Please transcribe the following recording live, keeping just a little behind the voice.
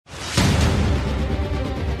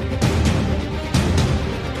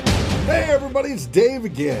Hey everybody, it's Dave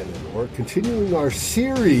again, and we're continuing our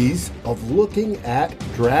series of looking at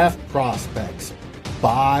draft prospects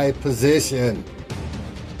by position.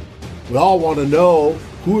 We all want to know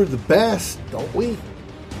who are the best, don't we?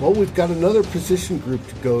 Well, we've got another position group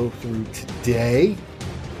to go through today,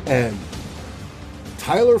 and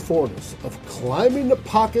Tyler Forness of Climbing the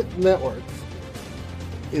Pocket Networks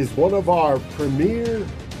is one of our premier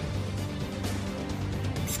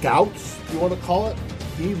scouts, if you want to call it.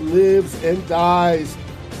 He lives and dies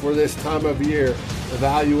for this time of year,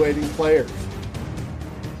 evaluating players.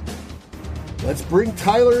 Let's bring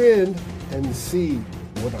Tyler in and see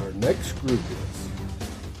what our next group is.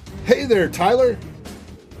 Hey there, Tyler.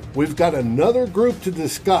 We've got another group to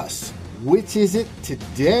discuss. Which is it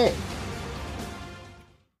today?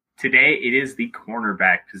 Today, it is the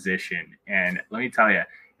cornerback position. And let me tell you,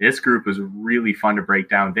 this group was really fun to break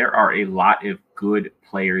down. There are a lot of good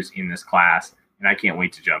players in this class, and I can't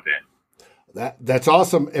wait to jump in. That's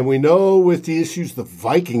awesome. And we know with the issues the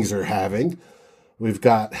Vikings are having, we've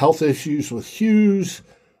got health issues with Hughes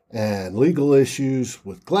and legal issues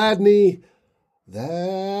with Gladney,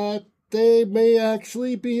 that they may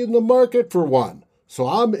actually be in the market for one. So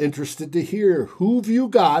I'm interested to hear who've you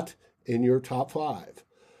got in your top five.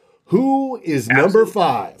 Who is number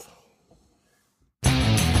 5?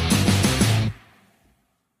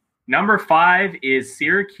 Number 5 is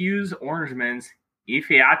Syracuse Orangemen's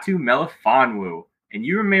Ifeatu Melifonwu. And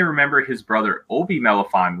you may remember his brother, Obi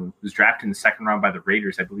Melifonwu, who was drafted in the second round by the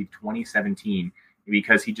Raiders, I believe 2017,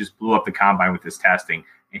 because he just blew up the combine with his testing,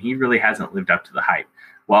 and he really hasn't lived up to the hype.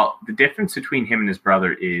 Well, the difference between him and his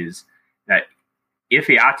brother is that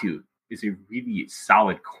Ifeatu is a really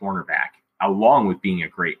solid cornerback, along with being a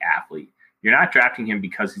great athlete. You're not drafting him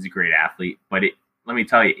because he's a great athlete, but let me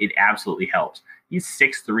tell you, it absolutely helps. He's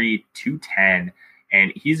 6'3", 210,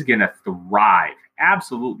 and he's going to thrive,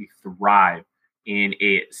 absolutely thrive in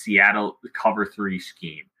a Seattle cover 3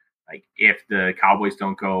 scheme. Like, if the Cowboys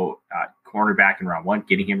don't go cornerback in round 1,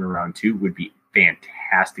 getting him in round 2 would be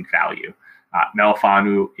fantastic value.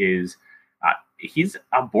 Melifonwu is he's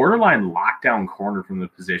a borderline lockdown corner from the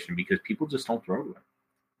position because people just don't throw to him.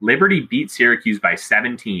 Liberty beat Syracuse by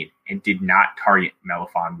 17 and did not target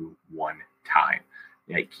Melifonwu one time.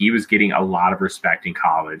 Like, he was getting a lot of respect in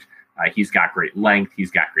college. He's got great length.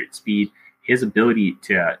 He's got great speed. His ability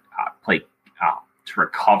to to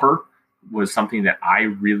recover was something that I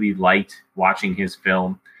really liked watching his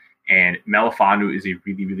film. And Melifonwu is a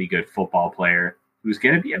really, really good football player who's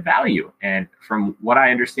going to be a value. And from what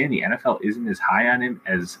I understand, the NFL isn't as high on him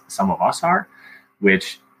as some of us are,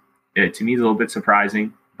 which to me is a little bit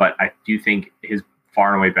surprising. But I do think his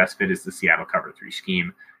far and away best fit is the Seattle cover 3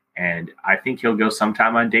 scheme. And I think he'll go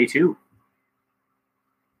sometime on day 2.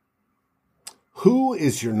 Who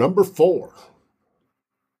is your number 4?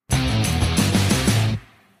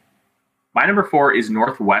 My number 4 is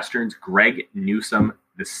Northwestern's Greg Newsome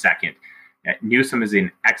II. Newsome is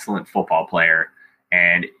an excellent football player.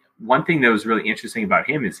 And one thing that was really interesting about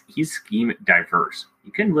him is he's scheme diverse.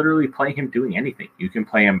 You can literally play him doing anything. You can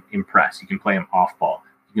play him in press. You can play him off ball.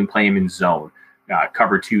 You can play him in zone,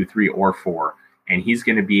 cover 2, 3, or 4. And he's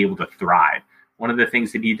going to be able to thrive. One of the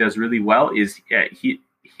things that he does really well is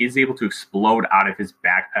he's able to explode out of his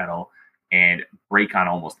back pedal and break on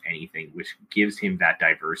almost anything, which gives him that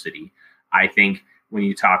diversity. I think when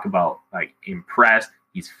you talk about like impressed,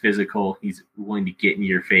 he's physical, he's willing to get in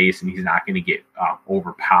your face, and he's not going to get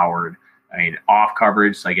overpowered. I mean, off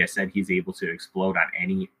coverage, like I said, he's able to explode on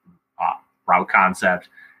any route concept,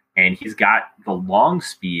 and he's got the long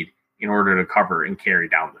speed in order to cover and carry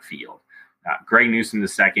down the field. Greg Newsome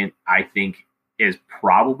II, I think, is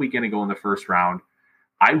probably going to go in the first round.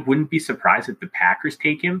 I wouldn't be surprised if the Packers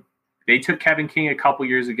take him. They took Kevin King a couple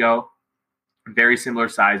years ago. Very similar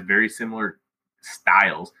size, very similar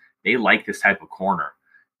styles. They like this type of corner.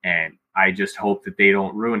 And I just hope that they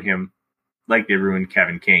don't ruin him like they ruined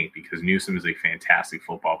Kevin King, because Newsome is a fantastic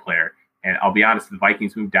football player. And I'll be honest, if the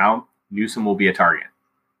Vikings move down, Newsome will be a target.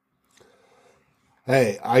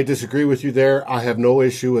 Hey, I disagree with you there. I have no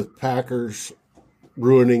issue with Packers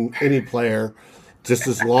ruining any player, just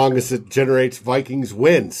as long as it generates Vikings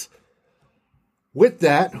wins. With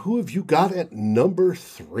that, who have you got at number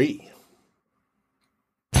 3?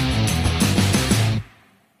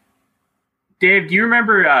 Dave, do you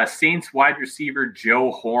remember Saints wide receiver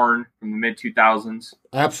Joe Horn from the mid-2000s?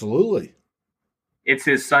 Absolutely. It's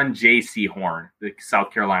his son, J.C. Horn, the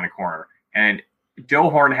South Carolina corner. And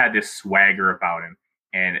Joe Horn had this swagger about him,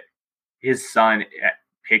 and his son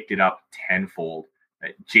picked it up tenfold.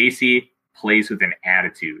 J.C. plays with an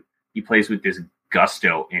attitude. He plays with this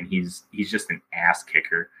gusto, and he's just an ass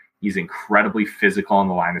kicker. He's incredibly physical on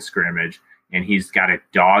the line of scrimmage, and he's got a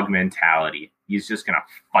dog mentality. He's just going to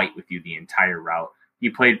fight with you the entire route. He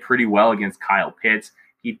played pretty well against Kyle Pitts.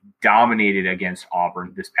 He dominated against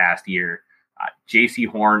Auburn this past year. J.C.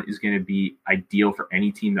 Horn is going to be ideal for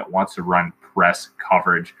any team that wants to run press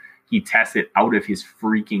coverage. He tested out of his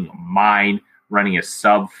freaking mind, running a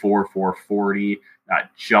sub 4.40,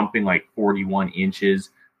 jumping like 41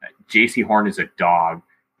 inches. J.C. Horn is a dog,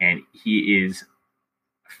 and he is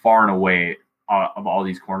far and away of all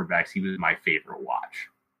these cornerbacks, he was my favorite watch.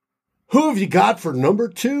 Who have you got for number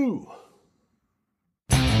 2?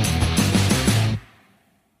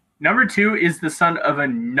 Number 2 is the son of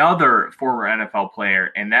another former NFL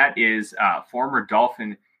player, and that is former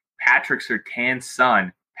Dolphin Patrick Surtain's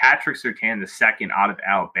son, Patrick Surtain II out of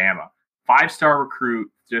Alabama. 5-star recruit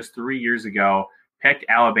just 3 years ago, picked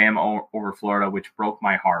Alabama over Florida, which broke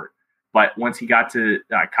my heart. But once he got to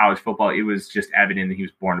college football, it was just evident that he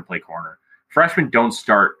was born to play corner. Freshmen don't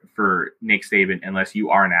start for Nick Saban unless you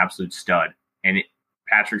are an absolute stud, and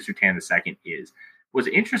Patrick Surtain II is. What's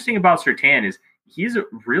interesting about Surtain is he's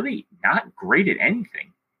really not great at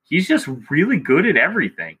anything. He's just really good at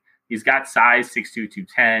everything. He's got size, 6'2",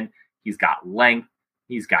 210. He's got length.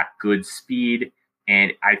 He's got good speed.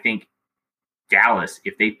 And I think Dallas,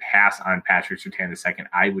 if they pass on Patrick Surtain II,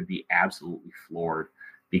 I would be absolutely floored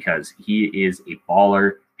because he is a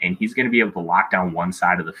baller, and he's going to be able to lock down one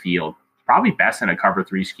side of the field. Probably best in a cover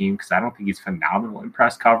 3 scheme because I don't think he's phenomenal in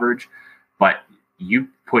press coverage. But you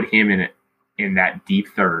put him in that deep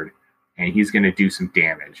third, and he's going to do some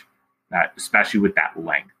damage, especially with that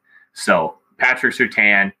length. So Patrick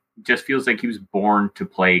Surtain just feels like he was born to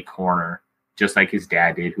play corner, just like his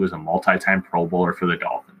dad did, who was a multi-time Pro Bowler for the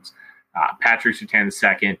Dolphins. Patrick Surtain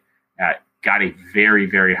II got a very,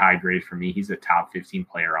 very high grade for me. He's a top 15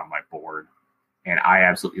 player on my board, and I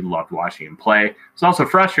absolutely loved watching him play. It's also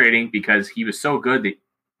frustrating because he was so good that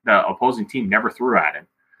the opposing team never threw at him.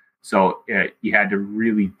 So you had to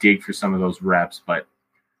really dig for some of those reps, but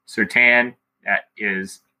Surtain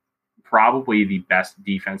is probably the best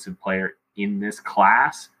defensive player in this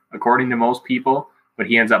class, according to most people, but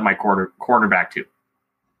he ends up my cornerback too.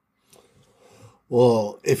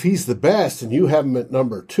 Well, if he's the best and you have him at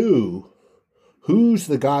number 2, who's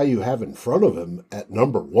the guy you have in front of him at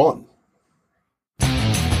number 1?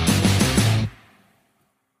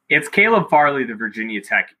 It's Caleb Farley, the Virginia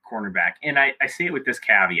Tech cornerback. And I say it with this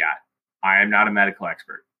caveat. I am not a medical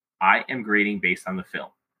expert. I am grading based on the film.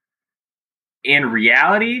 In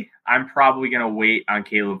reality, I'm probably going to wait on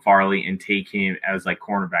Caleb Farley and take him as like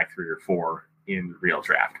cornerback 3 or 4 in the real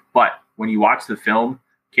draft. But when you watch the film,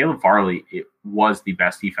 Caleb Farley, it was the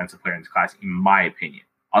best defensive player in this class, in my opinion.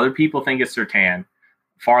 Other people think it's Surtain.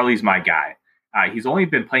 Farley's my guy. He's only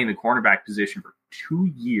been playing the cornerback position for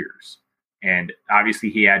 2 years. And obviously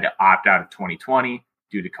he had to opt out of 2020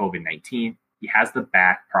 due to COVID-19. He has the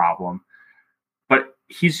back problem. But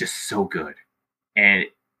he's just so good. And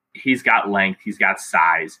he's got length. He's got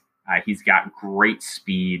size. He's got great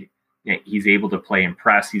speed. He's able to play in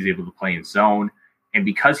press. He's able to play in zone. And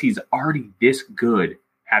because he's already this good,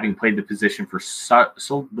 having played the position for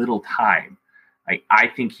so little time, I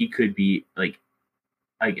think he could be like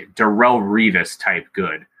a Darrelle Revis type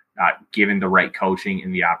good, given the right coaching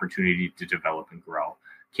and the opportunity to develop and grow.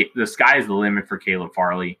 The sky is the limit for Caleb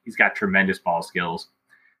Farley. He's got tremendous ball skills.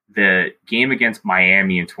 The game against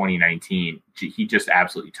Miami in 2019, he just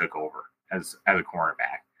absolutely took over as a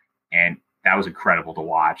cornerback. And that was incredible to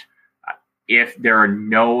watch. If there are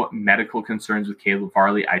no medical concerns with Caleb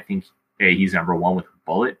Farley, I think he's number 1 with a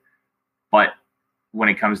bullet. But when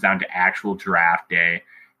it comes down to actual draft day,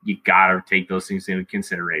 you got to take those things into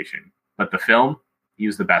consideration. But the film, he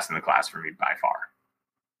was the best in the class for me by far.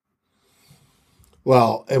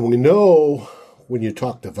 Well, and we know when you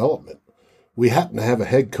talk development, we happen to have a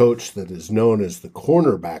head coach that is known as the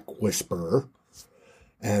cornerback whisperer.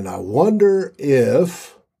 And I wonder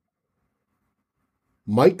if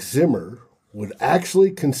Mike Zimmer would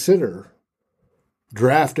actually consider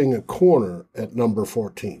drafting a corner at number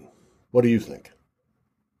 14. What do you think?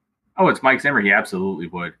 Oh, it's Mike Zimmer. He absolutely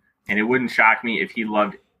would. And it wouldn't shock me if he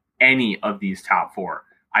loved any of these top 4.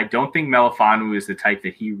 I don't think Melifonwu is the type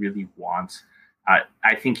that he really wants.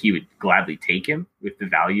 I think he would gladly take him if the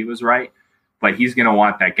value is right. But he's going to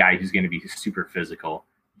want that guy who's going to be super physical.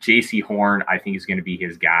 J.C. Horn, I think, is going to be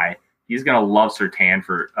his guy. He's going to love Surtain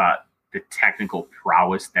for the technical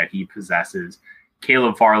prowess that he possesses.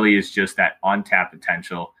 Caleb Farley is just that untapped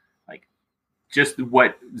potential. Like just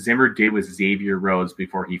what Zimmer did with Xavier Rhodes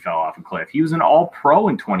before he fell off a cliff. He was an all-pro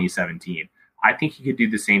in 2017. I think he could do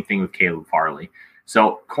the same thing with Caleb Farley.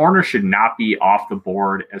 So corner should not be off the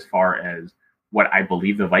board as far as what I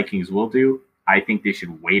believe the Vikings will do. I think they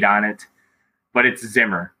should wait on it. But it's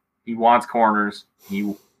Zimmer. He wants corners.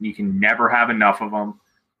 You can never have enough of them.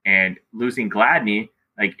 And losing Gladney,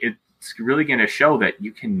 like, it's really going to show that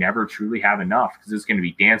you can never truly have enough, because it's going to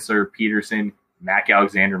be Dantzler, Peterson, Mac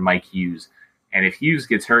Alexander, Mike Hughes. And if Hughes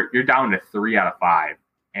gets hurt, you're down to 3 out of 5.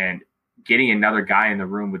 And getting another guy in the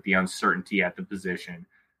room with the uncertainty at the position.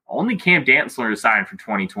 Only Cam Dantzler is signed for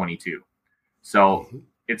 2022. So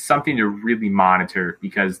it's something to really monitor,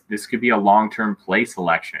 because this could be a long-term play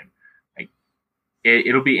selection. Like,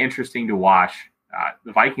 it'll be interesting to watch.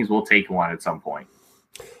 The Vikings will take one at some point.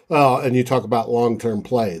 Well, and you talk about long-term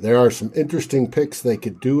play. There are some interesting picks they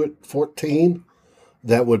could do at 14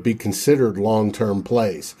 that would be considered long-term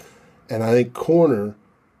plays. And I think corner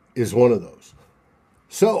is one of those.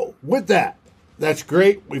 So with that, that's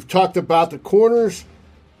great. We've talked about the corners.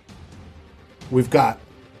 We've got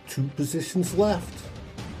 2 positions left.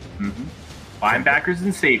 Linebackers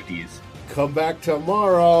and safeties. Come back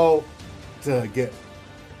tomorrow to get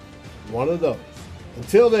one of those.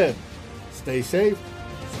 Until then, stay safe,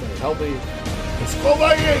 stay healthy, and Skol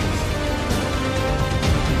Vikings!